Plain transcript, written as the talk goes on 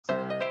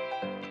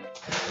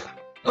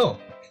Oh,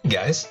 hey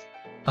guys.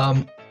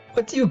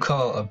 What do you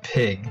call a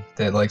pig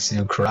that likes to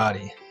do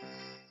karate?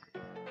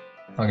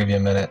 I'll give you a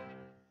minute.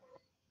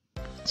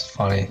 It's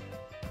funny.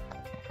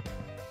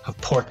 A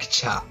pork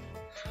chop.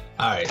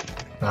 Alright,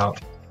 now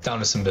down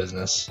to some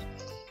business.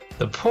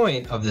 The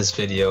point of this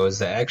video is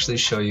to actually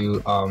show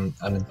you an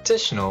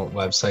additional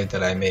website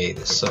that I made.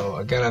 So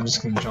again, I'm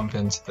just going to jump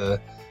into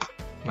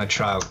my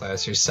trial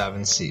class here,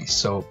 7C.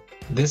 So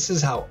this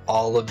is how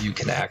all of you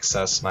can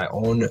access my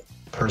own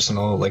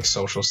personal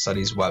social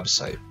studies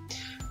website.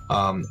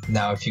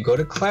 Now if you go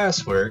to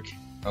classwork,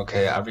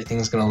 okay,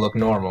 everything's gonna look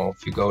normal.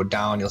 If you go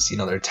down, you'll see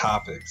another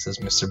topic. It says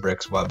Mr.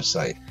 Brick's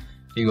website.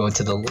 If you go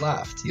to the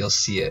left, you'll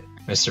see it,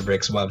 Mr.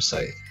 Brick's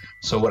website.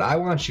 So what I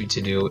want you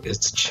to do is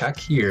to check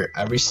here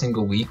every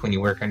single week when you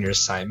work on your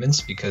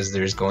assignments, because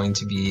there's going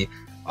to be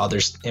other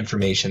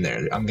information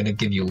there. I'm going to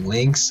give you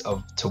links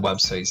to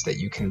websites that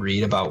you can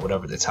read about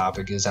whatever the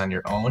topic is on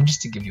your own,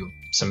 just to give you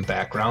some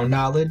background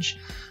knowledge.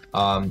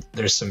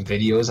 There's some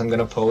videos I'm going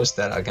to post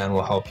that again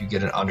will help you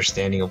get an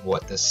understanding of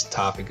what this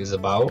topic is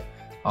about.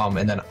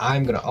 And then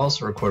I'm going to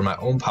also record my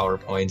own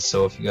PowerPoint,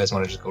 so if you guys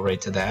want to just go right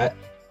to that,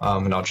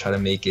 and I'll try to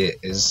make it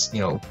as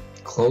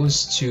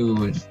close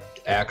to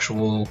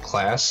actual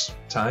class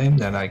time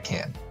than I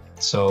can.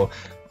 So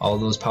all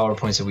those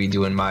PowerPoints that we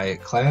do in my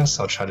class,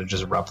 I'll try to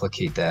just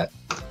replicate that.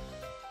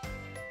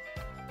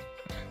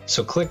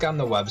 So click on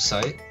the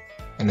website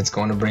and it's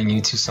going to bring you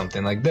to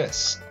something like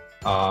this.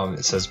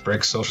 It says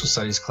Brick Social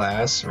Studies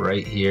class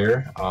right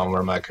here,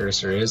 where my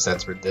cursor is.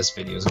 That's where this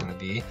video is going to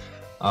be.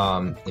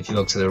 If you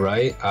look to the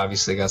right,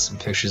 obviously I got some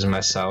pictures of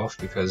myself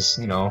because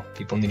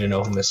people need to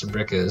know who Mr.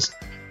 Brick is.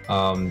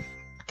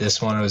 This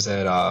one was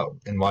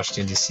in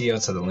Washington DC,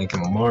 outside the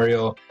Lincoln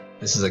Memorial.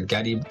 This is a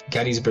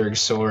Gettysburg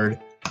sword.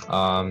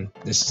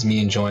 This is me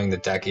enjoying the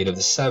decade of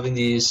the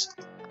 70s.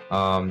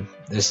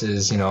 This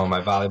is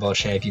my volleyball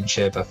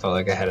championship. I felt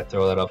like I had to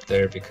throw that up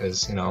there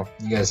because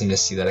you guys need to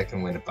see that I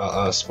can win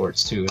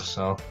sports too.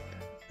 So,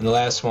 and the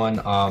last one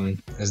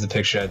is the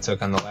picture I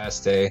took on the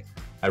last day.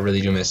 I really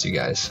do miss you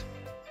guys.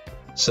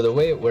 So the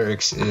way it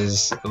works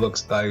is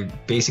I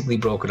basically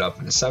broke it up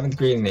into 7th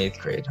grade and 8th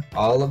grade.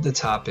 All of the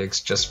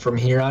topics just from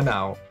here on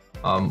out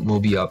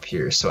will be up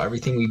here. So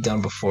everything we've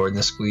done before in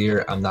the school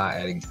year, I'm not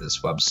adding to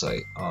this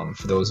website.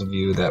 For those of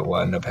you that will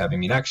end up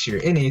having me next year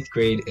in 8th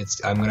grade,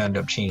 I'm going to end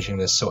up changing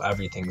this so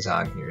everything's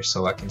on here,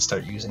 so I can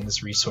start using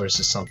this resource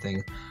as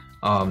something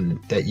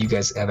that you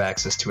guys have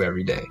access to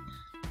every day.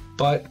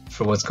 But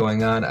for what's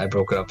going on, I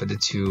broke it up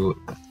into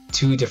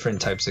two different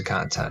types of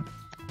content.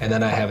 And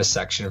then I have a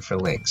section for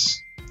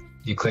links.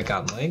 You click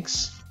on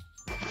links.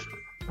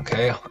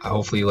 Okay,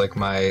 hopefully you like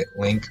my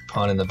link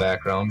pun in the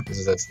background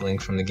because that's the link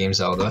from the game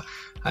Zelda.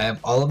 I have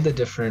all of the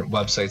different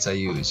websites I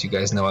use. You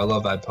guys know I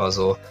love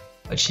Edpuzzle,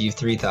 Achieve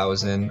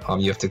 3000.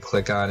 You have to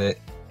click on it.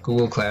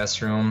 Google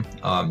Classroom.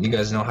 You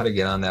guys know how to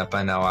get on that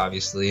by now,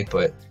 obviously,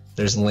 but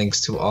there's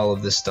links to all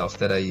of this stuff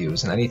that I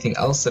use. And anything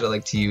else that I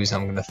like to use,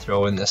 I'm going to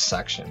throw in this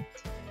section.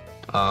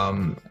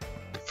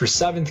 For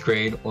 7th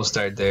grade, we'll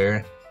start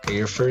there. Okay,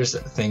 your first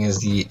thing is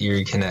the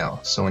Erie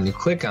Canal. So when you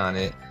click on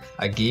it,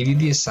 I gave you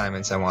the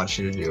assignments I want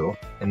you to do,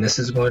 and this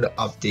is going to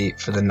update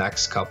for the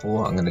next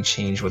couple. I'm going to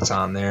change what's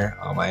on there.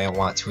 I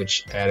want to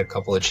add a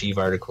couple Achieve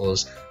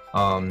articles,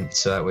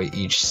 so that way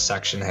each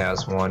section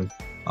has one,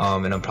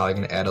 and I'm probably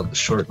going to add a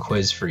short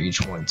quiz for each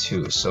one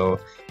too.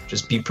 So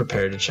just be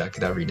prepared to check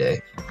it every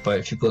day. But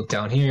if you look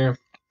down here,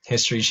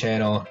 History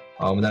Channel,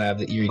 then I have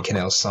the Erie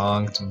Canal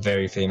song. It's a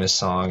very famous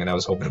song, and I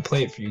was hoping to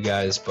play it for you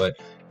guys, but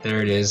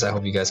there it is. I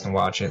hope you guys can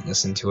watch it and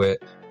listen to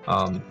it.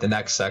 The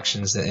next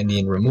section is the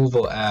Indian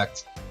Removal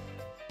Act,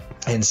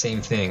 and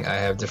same thing. I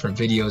have different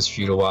videos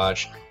for you to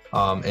watch,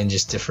 and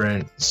just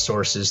different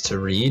sources to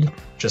read,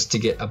 just to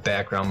get a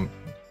background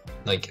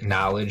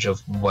knowledge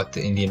of what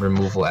the Indian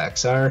Removal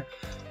Acts are.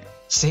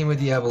 Same with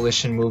the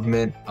abolition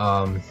movement.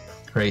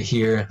 Right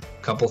here,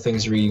 a couple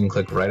things to read. You can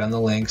click right on the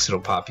links. It'll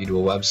pop you to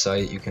a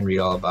website. You can read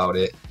all about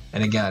it.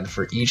 And again,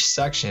 for each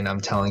section, I'm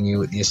telling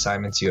you the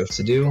assignments you have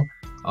to do,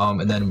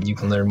 and then you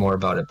can learn more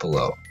about it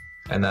below.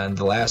 And then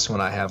the last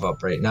one I have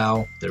up right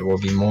now, there will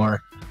be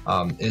more,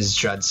 is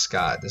Dred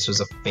Scott. This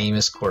was a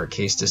famous court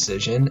case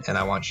decision, and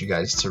I want you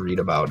guys to read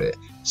about it.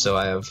 So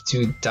I have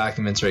 2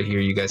 documents right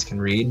here you guys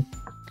can read.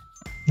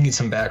 You get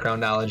some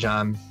background knowledge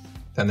on.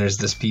 Then there's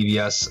this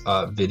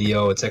PBS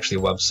video. It's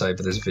actually a website,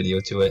 but there's video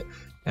to it.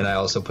 And I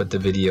also put the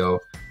video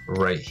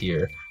right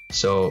here.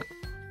 So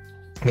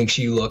make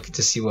sure you look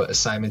to see what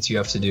assignments you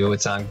have to do.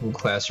 It's on Google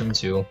Classroom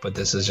too, but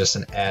this is just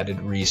an added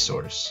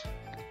resource.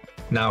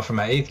 Now for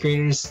my 8th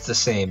graders, it's the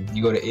same.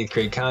 You go to 8th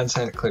grade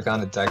content, click on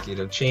the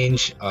Decade of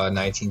Change,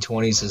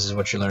 1920s. This is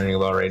what you're learning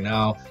about right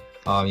now.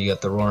 You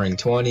got the Roaring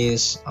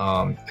 20s.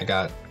 I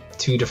got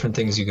 2 different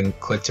things you can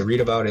click to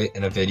read about it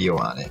and a video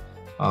on it.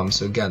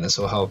 So again, this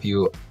will help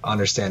you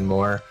understand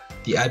more.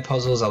 The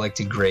Edpuzzles I like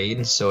to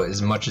grade, so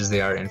as much as they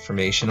are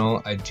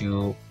informational, I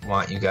do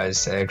want you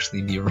guys to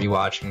actually be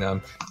rewatching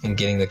them and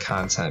getting the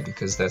content,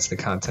 because that's the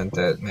content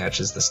that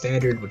matches the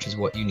standard, which is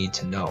what you need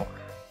to know.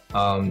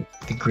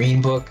 The Green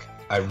Book,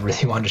 I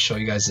really wanted to show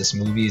you guys this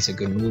movie. It's a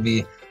good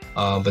movie,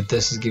 but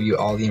this is give you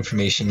all the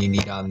information you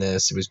need on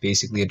this. It was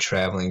basically a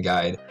traveling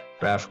guide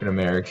for African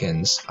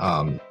Americans,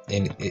 and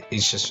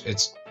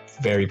it's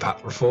very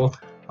powerful.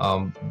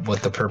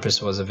 What the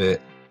purpose was of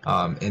it,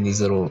 and these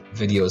little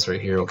videos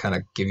right here will kind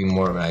of give you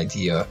more of an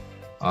idea.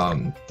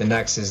 The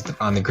next is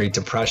on the Great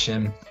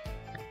Depression.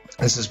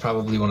 This is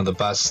probably one of the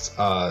best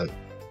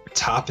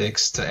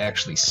topics to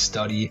actually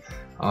study,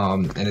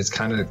 and it's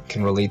kind of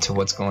can relate to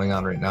what's going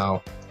on right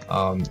now.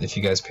 If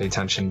you guys pay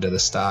attention to the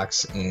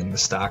stocks and the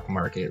stock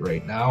market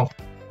right now.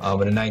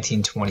 But in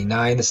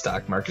 1929, the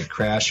stock market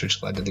crashed,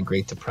 which led to the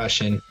Great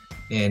Depression.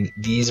 And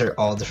these are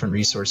all different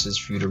resources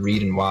for you to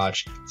read and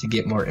watch to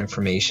get more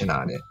information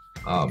on it.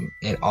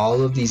 And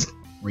all of these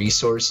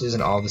resources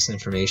and all this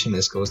information,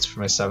 this goes for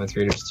my 7th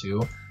graders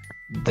too.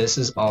 This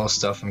is all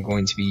stuff I'm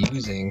going to be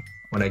using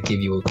when I give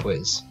you a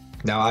quiz.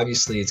 Now,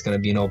 obviously, it's going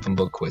to be an open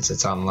book quiz.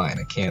 It's online.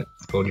 I can't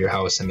go to your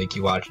house and make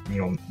you watch,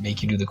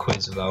 make you do the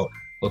quiz without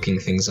looking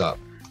things up.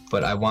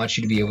 But I want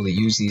you to be able to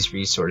use these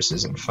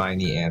resources and find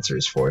the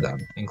answers for them,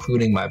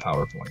 including my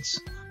PowerPoints.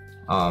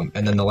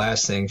 And then the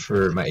last thing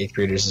for my 8th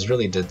graders is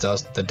really the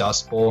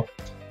Dust Bowl.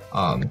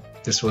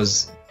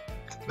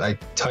 I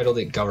titled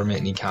it Government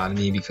and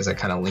Economy because I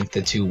kind of linked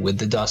the two with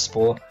the Dust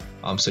Bowl.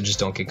 So just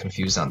don't get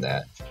confused on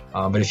that.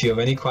 But if you have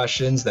any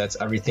questions, that's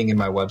everything in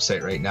my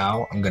website right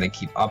now. I'm going to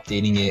keep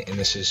updating it, and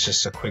this is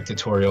just a quick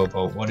tutorial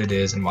about what it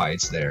is and why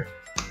it's there.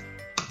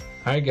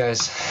 All right,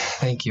 guys.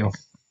 Thank you.